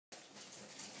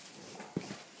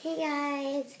Hey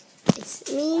guys,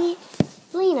 it's me,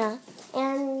 Lena,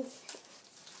 and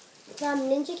from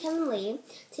Ninja Kevin Lee.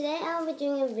 Today I'll be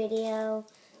doing a video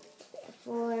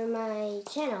for my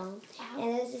channel,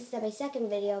 and this is my second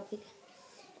video,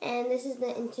 and this is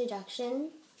the introduction.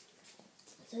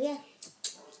 So yeah.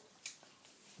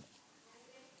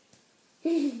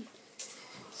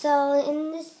 So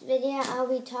in this video I'll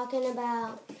be talking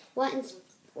about what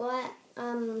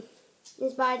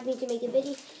inspired me to make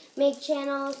make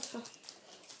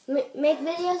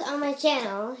videos on my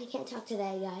channel. I can't talk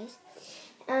today, guys.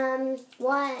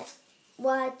 What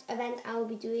event I will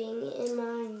be doing in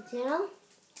my channel,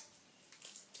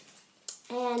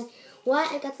 and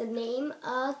what I got the name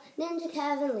of Ninja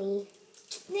Kevin Lee.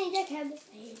 Ninja Kevin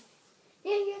Lee.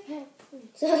 Ninja Kevin Lee.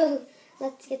 So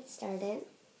let's get started.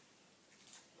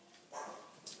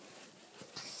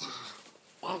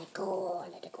 Let it go,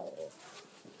 let it go.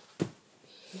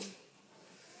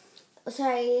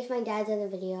 Sorry if my dad's in the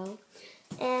video.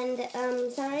 And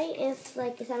sorry if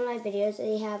some of my videos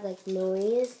they have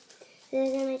noise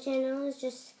in my channel. It's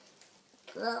just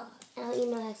I don't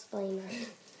even know how to explain that.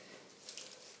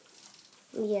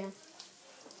 Yeah.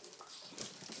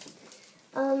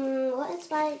 What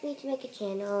inspired me to make a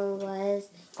channel was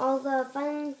all the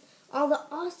awesome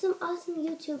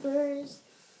YouTubers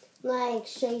like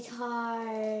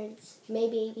Shaytards,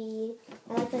 Maybaby,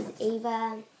 I like this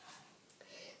Ava,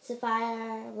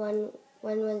 Sapphire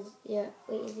 110.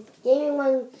 Wait, is it Gaming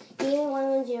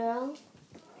 110?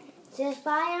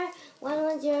 Sapphire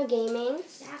 110 Gaming.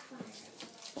 Sapphire.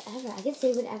 Whatever. I can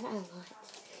say whatever I want.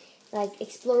 Like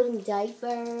exploding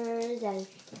diapers and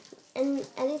I think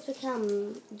it's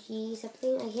become G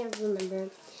something. I can't remember.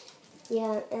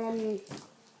 Yeah, and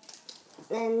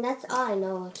that's all I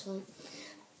know actually.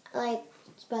 By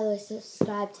the way,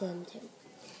 subscribe to them too.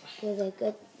 They're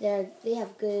good. They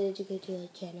have good educational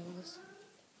channels.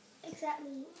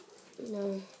 Exactly.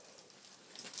 No.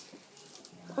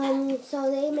 So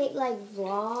they make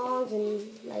vlogs and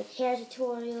hair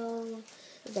tutorials,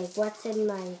 what's in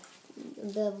my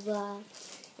blah blah.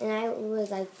 And I was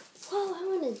like, whoa, I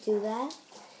want to do that.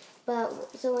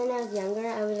 But so when I was younger,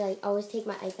 I would always take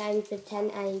my iPad and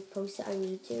pretend I post it on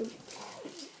YouTube.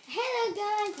 Hello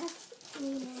guys.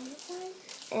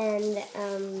 And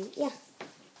yeah.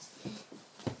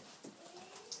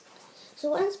 So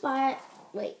what inspired?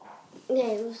 Wait.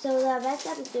 Okay. So the events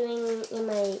I'm doing in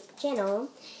my channel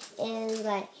is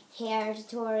hair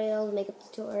tutorials, makeup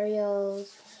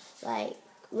tutorials,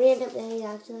 random things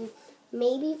actually.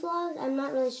 Maybe vlogs. I'm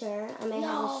not really sure. I might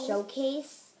have a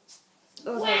showcase.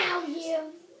 Wow,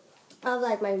 you. Of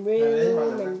my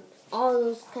room and all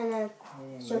those kind of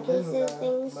showcases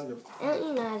things. I don't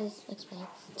even know how to explain.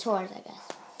 Tours, I guess.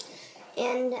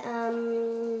 And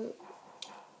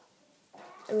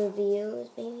reviews,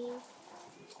 maybe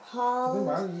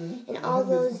hauls, and all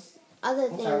those other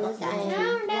things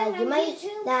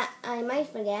that I might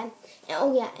forget. And,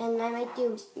 oh yeah, and I might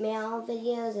do mail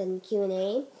videos and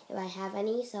Q&A if I have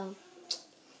any. So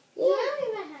yeah. You don't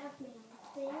even have mail.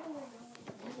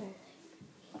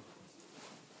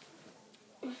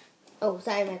 Oh,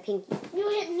 sorry, my pinky. You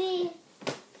hit me.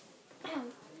 Ow.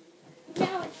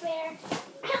 Now it's fair.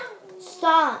 Ow.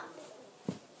 Stop.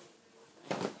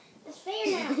 It's fair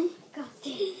now. God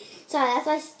damn. Sorry, that's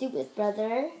my stupid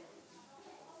brother.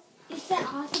 You said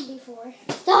awesome before.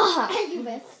 Stop. You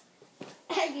miss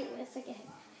again.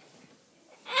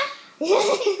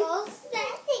 That tickles.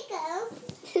 That tickles.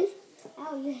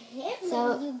 Oh, you hit me,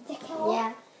 you dickhead.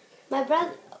 Yeah. My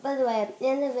brother, by the way,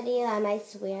 in the video I might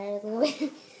swear a little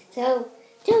bit. So,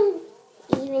 don't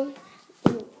even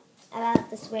think about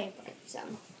the swear part. So,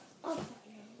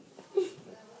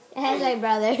 that's my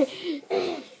brother.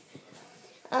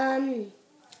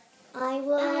 I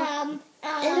will. And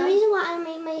the reason why I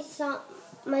made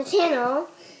my channel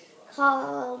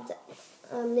called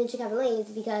Ninja Kevin Lee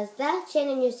is because that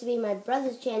channel used to be my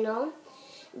brother's channel,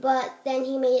 but then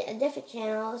he made a different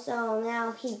channel. So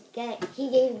now he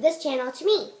gave this channel to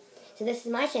me. So this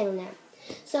is my channel now.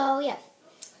 So yeah.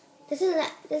 This is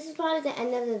probably the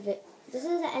end of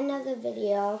the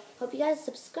video. Hope you guys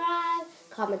subscribe,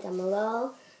 comment down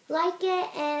below, like it,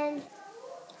 and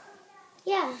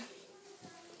yeah,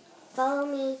 follow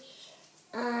me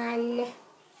on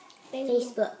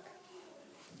Facebook.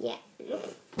 Yeah.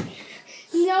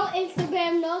 No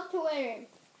Instagram, no Twitter.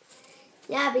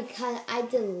 Yeah, because I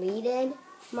deleted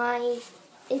my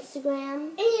Instagram.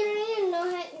 And you don't even know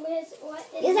what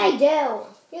it is. Yes, I do.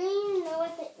 You don't even know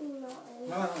what the email is.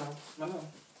 No.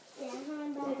 Yeah,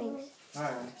 No thanks.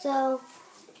 Alright. So,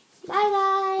 bye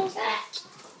guys.